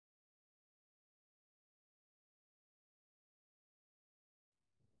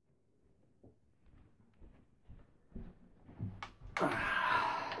Well,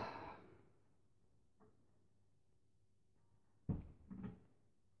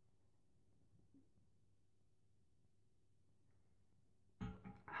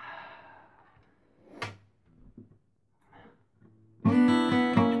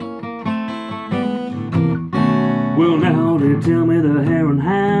 now they tell me the hare and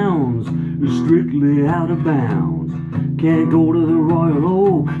hounds are strictly out of bounds. Can't go to the Royal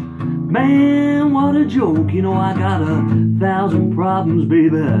Oak. Man, what a joke. You know, I got 1,000 problems,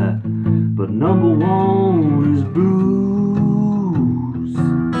 baby, but number one is booze.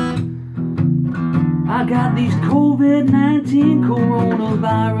 I got these COVID-19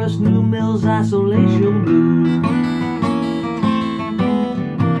 coronavirus New Mills isolation blues.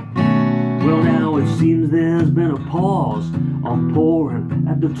 Well, now it seems there's been a pause on pouring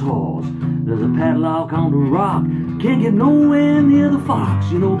at the tawse. There's a padlock on the rock, can't get nowhere near the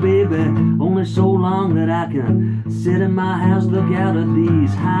fox. You know, baby, only so long that I can sit in my house, look out at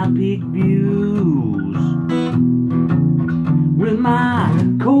these high peak views with my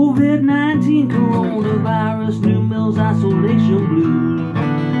COVID-19 coronavirus New Mills isolation blues.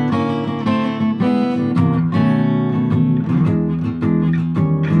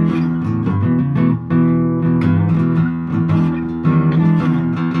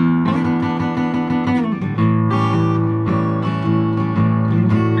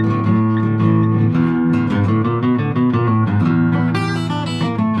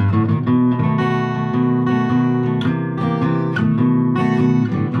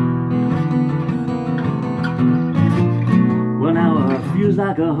 Feels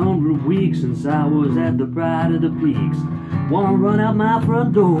like 100 weeks since I was at the Pride of the Peaks. Wanna run out my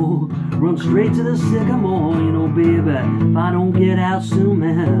front door, run straight to the Sycamore. You know, baby, if I don't get out soon,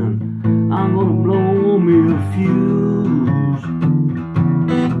 man, I'm gonna blow me a fuse.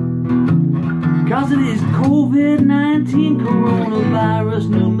 Cause it is COVID-19 coronavirus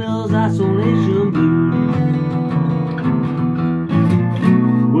New Mills isolation blues.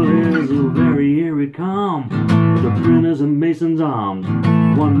 Well, there's a very eerie calm, the printers and masons' arms,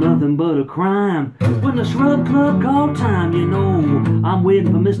 want nothing but a crime. When the Shrub Club called time, you know, I'm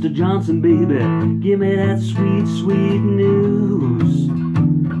waiting for Mr. Johnson, baby. Give me that sweet, sweet news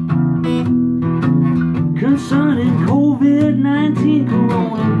concerning COVID-19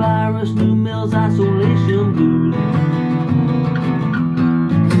 coronavirus New Mills isolation blues.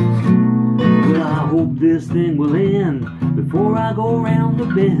 Well, I hope this thing will end before I go round the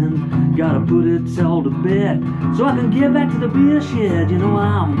bend. Gotta put it all to bed so I can get back to the beer shed. You know,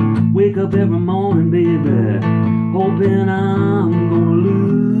 I'm wake up every morning, baby, hoping I'm gonna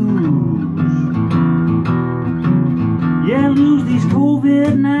lose. Yeah, lose these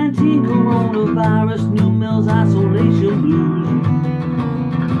COVID-19 coronavirus New Mills isolation blues.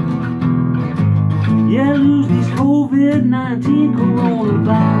 Yeah, lose these COVID-19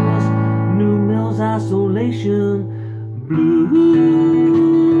 coronavirus New Mills isolation blues.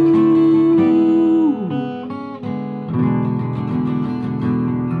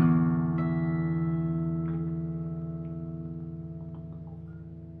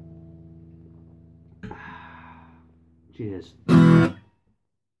 Cheers.